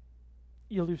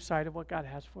 you lose sight of what God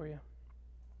has for you?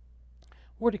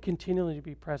 We're to continually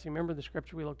be pressing. Remember the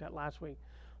scripture we looked at last week?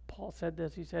 Paul said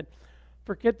this. He said,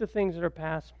 forget the things that are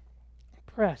past.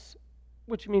 Press,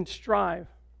 which means strive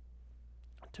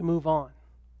to move on.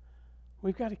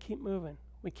 We've got to keep moving.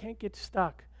 We can't get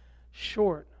stuck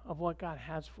short of what God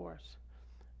has for us.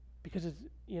 Because it's,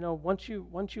 once you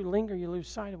linger, you lose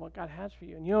sight of what God has for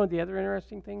you. And the other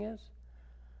interesting thing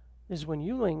is when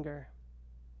you linger,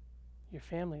 your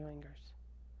family lingers.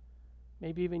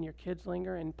 Maybe even your kids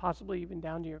linger, and possibly even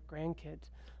down to your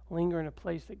grandkids linger in a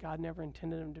place that God never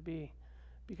intended them to be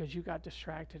because you got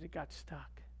distracted, it got stuck.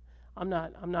 I'm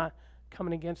not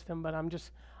coming against them, but I'm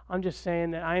just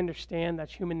saying that I understand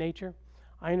that's human nature.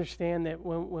 I understand that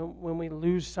when we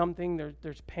lose something,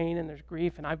 there's pain and there's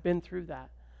grief, and I've been through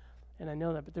that. And I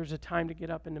know that, but there's a time to get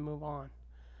up and to move on.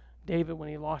 David, when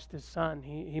he lost his son,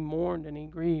 he mourned and he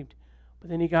grieved. But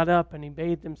then he got up and he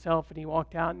bathed himself and he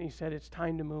walked out and he said, it's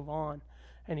time to move on.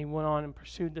 And he went on and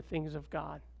pursued the things of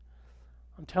God.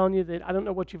 I'm telling you that I don't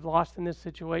know what you've lost in this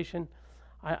situation.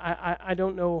 I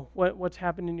don't know what's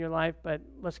happened in your life, but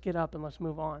let's get up and let's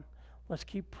move on. Let's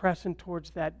keep pressing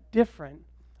towards that different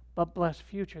but blessed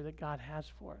future that God has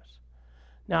for us.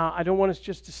 Now, I don't want us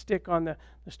just to stick on the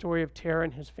story of Terah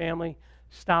and his family,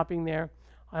 stopping there.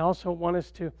 I also want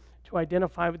us to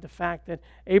identify with the fact that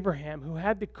Abraham, who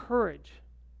had the courage,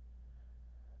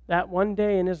 that one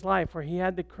day in his life where he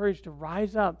had the courage to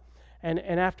rise up, and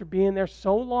after being there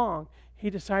so long, he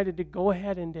decided to go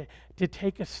ahead and to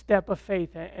take a step of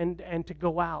faith and to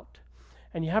go out.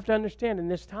 And you have to understand, in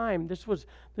this time, this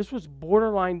was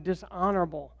borderline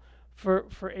dishonorable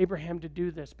for Abraham to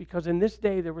do this, because in this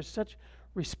day there was such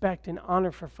respect and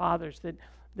honor for fathers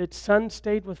that sons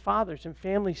stayed with fathers and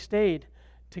families stayed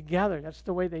together. That's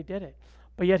the way they did it.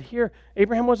 But yet here,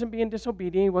 Abraham wasn't being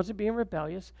disobedient. He wasn't being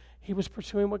rebellious. He was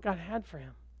pursuing what God had for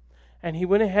him. And he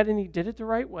went ahead and he did it the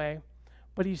right way,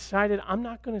 but he decided, I'm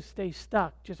not going to stay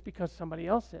stuck just because somebody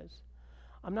else is.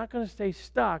 I'm not going to stay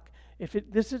stuck. If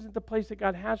this isn't the place that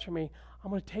God has for me,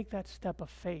 I'm going to take that step of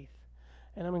faith.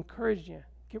 And I'm encouraging you,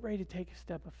 get ready to take a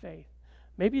step of faith.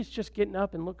 Maybe it's just getting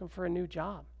up and looking for a new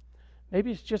job. Maybe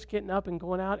it's just getting up and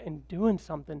going out and doing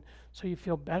something so you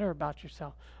feel better about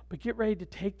yourself. But get ready to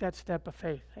take that step of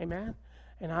faith. Amen?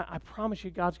 And I promise you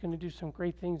God's going to do some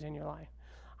great things in your life.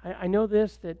 I know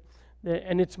this, that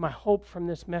and it's my hope from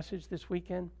this message this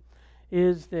weekend,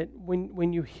 is that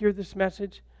when you hear this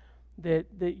message,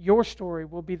 that your story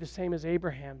will be the same as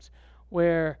Abraham's,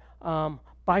 where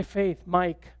by faith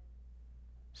Mike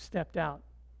stepped out.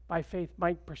 By faith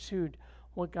Mike pursued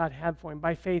what God had for him.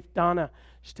 By faith, Donna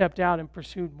stepped out and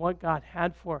pursued what God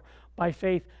had for her. By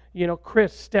faith,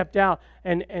 Chris stepped out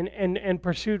and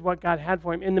pursued what God had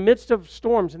for him. In the midst of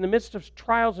storms, in the midst of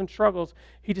trials and struggles,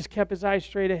 he just kept his eyes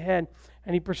straight ahead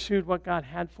and he pursued what God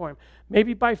had for him.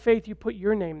 Maybe by faith you put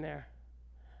your name there.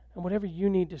 And whatever you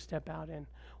need to step out in,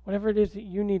 whatever it is that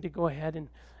you need to go ahead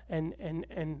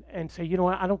and say, you know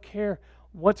what, I don't care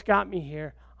what's got me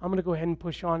here. I'm going to go ahead and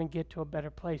push on and get to a better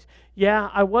place.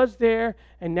 Yeah, I was there,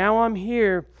 and now I'm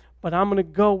here, but I'm going to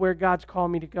go where God's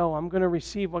called me to go. I'm going to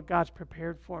receive what God's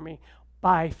prepared for me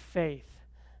by faith.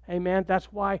 Amen? That's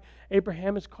why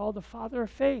Abraham is called the father of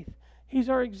faith. He's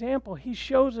our example. He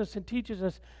shows us and teaches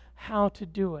us how to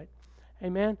do it.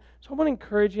 Amen? So I want to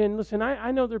encourage you. And listen,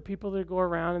 I know there are people that go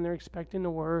around and they're expecting the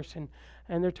worst, and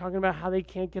they're talking about how they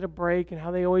can't get a break and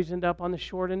how they always end up on the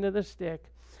short end of the stick.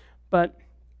 But,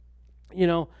 you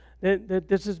know,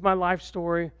 this is my life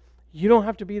story. You don't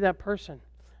have to be that person.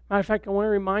 Matter of fact, I want to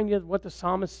remind you of what the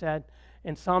psalmist said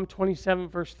in Psalm 27,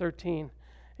 verse 13.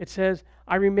 It says,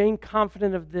 I remain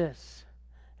confident of this,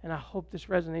 and I hope this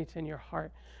resonates in your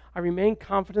heart. I remain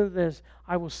confident of this,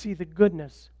 I will see the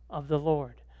goodness of the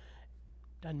Lord.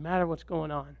 Doesn't matter what's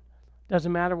going on.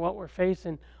 Doesn't matter what we're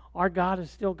facing. Our God is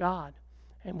still God,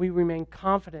 and we remain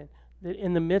confident that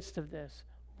in the midst of this,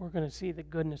 we're going to see the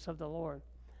goodness of the Lord.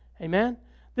 Amen?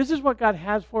 This is what God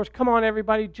has for us. Come on,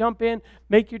 everybody, jump in.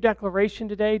 Make your declaration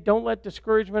today. Don't let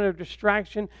discouragement or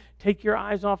distraction take your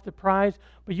eyes off the prize,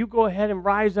 but you go ahead and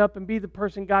rise up and be the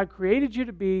person God created you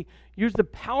to be. Use the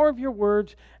power of your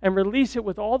words and release it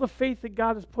with all the faith that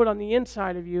God has put on the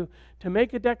inside of you to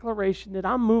make a declaration that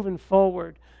I'm moving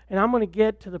forward, and I'm going to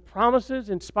get to the promises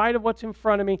in spite of what's in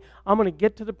front of me. I'm going to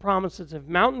get to the promises. If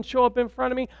mountains show up in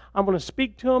front of me, I'm going to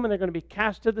speak to them, and they're going to be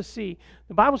cast to the sea.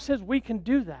 The Bible says we can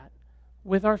do that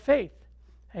with our faith.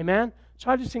 Amen? So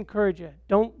I just encourage you,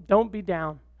 don't be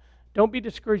down. Don't be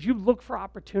discouraged. You look for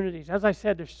opportunities. As I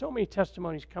said, there's so many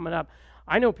testimonies coming up.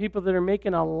 I know people that are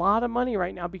making a lot of money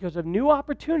right now because of new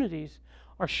opportunities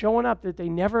are showing up that they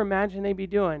never imagined they'd be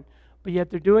doing, but yet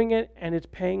they're doing it and it's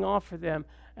paying off for them,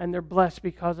 and they're blessed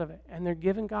because of it, and they're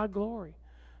giving God glory.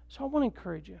 So I want to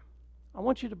encourage you. I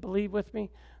want you to believe with me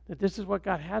that this is what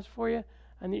God has for you,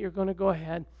 and that you're going to go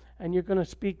ahead and you're going to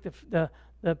speak the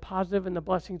positive and the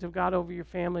blessings of God over your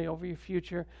family, over your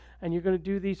future, and you're going to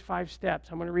do these 5 steps.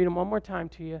 I'm going to read them one more time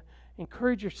to you.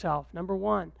 Encourage yourself. Number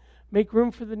 1, make room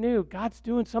for the new. God's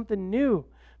doing something new.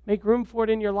 Make room for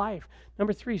it in your life.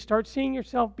 Number 3, start seeing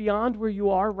yourself beyond where you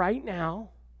are right now.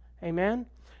 Amen?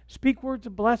 Speak words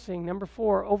of blessing. Number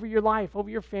 4, over your life, over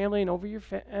your family, and over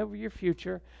your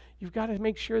future. You've got to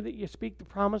make sure that you speak the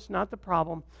promise, not the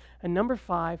problem. And number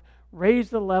 5, raise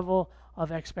the level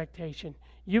of expectation.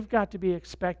 You've got to be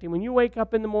expecting. When you wake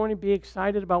up in the morning, be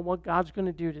excited about what God's going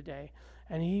to do today,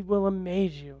 and He will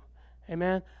amaze you.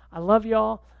 Amen? I love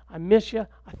y'all. I miss you.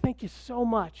 I thank you so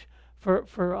much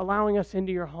for allowing us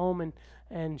into your home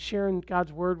and sharing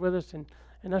God's Word with us,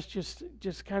 and us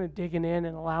just kind of digging in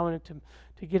and allowing it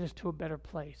to get us to a better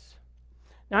place.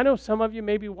 Now, I know some of you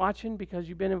may be watching because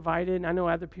you've been invited, and I know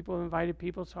other people have invited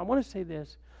people, so I want to say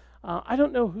this. I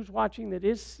don't know who's watching that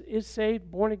is saved,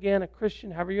 born again, a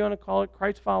Christian, however you want to call it,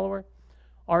 Christ follower,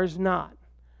 or is not.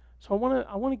 So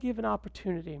I want to give an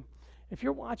opportunity. If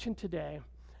you're watching today,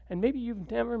 and maybe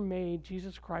you've never made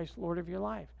Jesus Christ Lord of your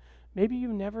life, maybe you've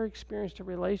never experienced a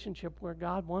relationship where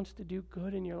God wants to do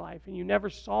good in your life, and you never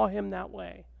saw Him that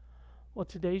way, well,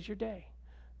 today's your day.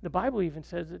 The Bible even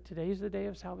says that today's the day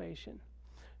of salvation.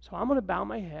 So I'm going to bow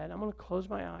my head, I'm going to close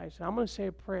my eyes, and I'm going to say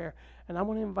a prayer, and I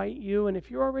want to invite you, and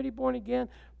if you're already born again,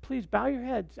 please bow your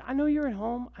heads. I know you're at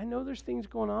home, I know there's things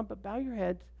going on, but bow your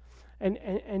heads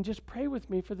and just pray with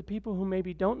me for the people who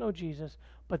maybe don't know Jesus,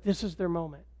 but this is their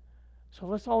moment. So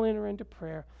let's all enter into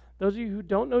prayer. Those of you who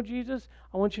don't know Jesus,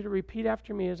 I want you to repeat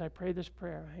after me as I pray this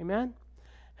prayer. Amen?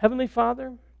 Heavenly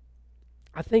Father,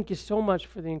 I thank you so much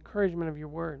for the encouragement of your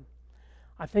word.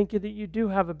 I thank you that you do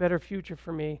have a better future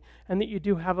for me, and that you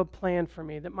do have a plan for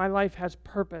me, that my life has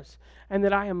purpose, and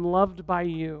that I am loved by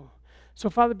you.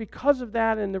 So, Father, because of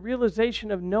that and the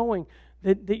realization of knowing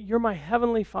that you're my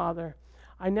heavenly Father,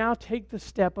 I now take the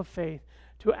step of faith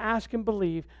to ask and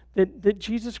believe that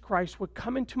Jesus Christ would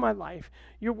come into my life.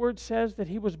 Your word says that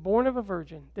He was born of a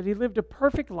virgin, that He lived a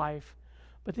perfect life,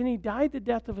 but then He died the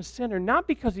death of a sinner, not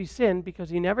because He sinned,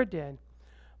 because He never did,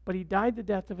 but He died the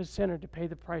death of a sinner to pay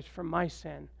the price for my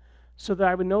sin, so that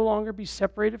I would no longer be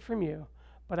separated from you,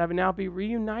 but I would now be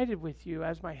reunited with you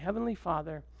as my heavenly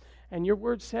Father. And your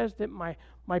word says that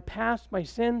my past, my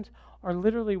sins are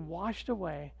literally washed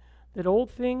away, that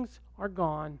old things are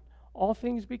gone, all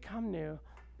things become new,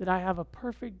 that I have a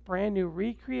perfect, brand new,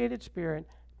 recreated spirit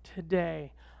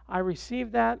today. I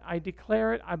receive that, I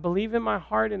declare it, I believe in my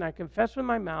heart, and I confess with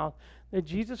my mouth that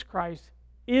Jesus Christ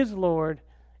is Lord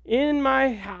in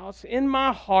my house, in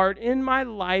my heart, in my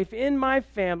life, in my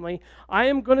family. I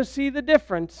am going to see the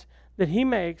difference that He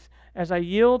makes as I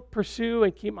yield, pursue,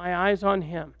 and keep my eyes on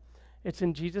Him. It's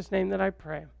in Jesus' name that I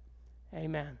pray.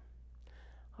 Amen.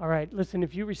 All right, listen,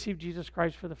 if you received Jesus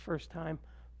Christ for the first time,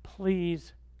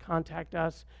 please contact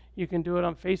us. You can do it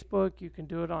on Facebook. You can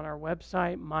do it on our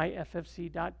website,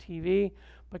 myffc.tv.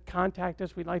 But contact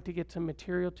us. We'd like to get some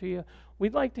material to you.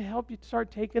 We'd like to help you start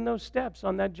taking those steps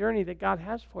on that journey that God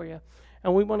has for you.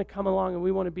 And we want to come along and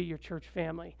we want to be your church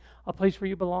family, a place where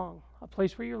you belong, a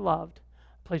place where you're loved,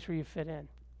 a place where you fit in.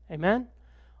 Amen?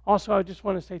 Also, I just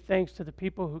want to say thanks to the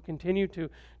people who continue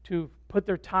to put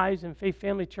their ties in Faith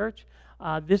Family Church.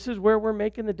 This is where we're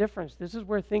making the difference. This is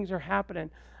where things are happening.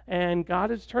 And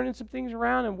God is turning some things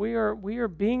around, and we are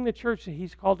being the church that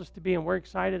He's called us to be, and we're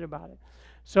excited about it.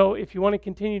 So if you want to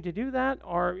continue to do that,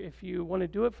 or if you want to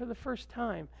do it for the first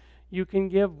time, you can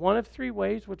give one of 3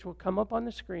 ways, which will come up on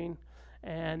the screen.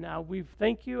 And we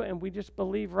thank you, and we just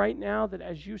believe right now that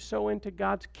as you sow into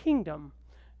God's kingdom,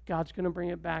 God's going to bring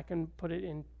it back and put it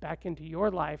back into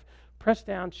your life, pressed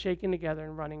down, shaken together,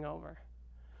 and running over.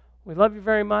 We love you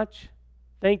very much.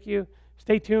 Thank you.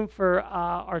 Stay tuned for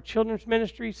our children's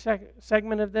ministry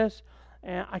segment of this,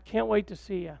 and I can't wait to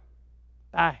see you.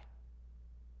 Bye.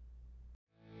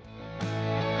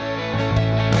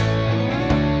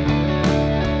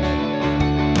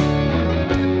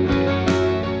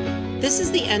 This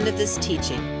is the end of this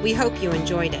teaching. We hope you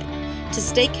enjoyed it. To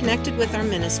stay connected with our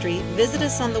ministry, visit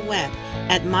us on the web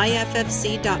at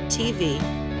myffc.tv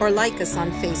or like us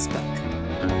on Facebook.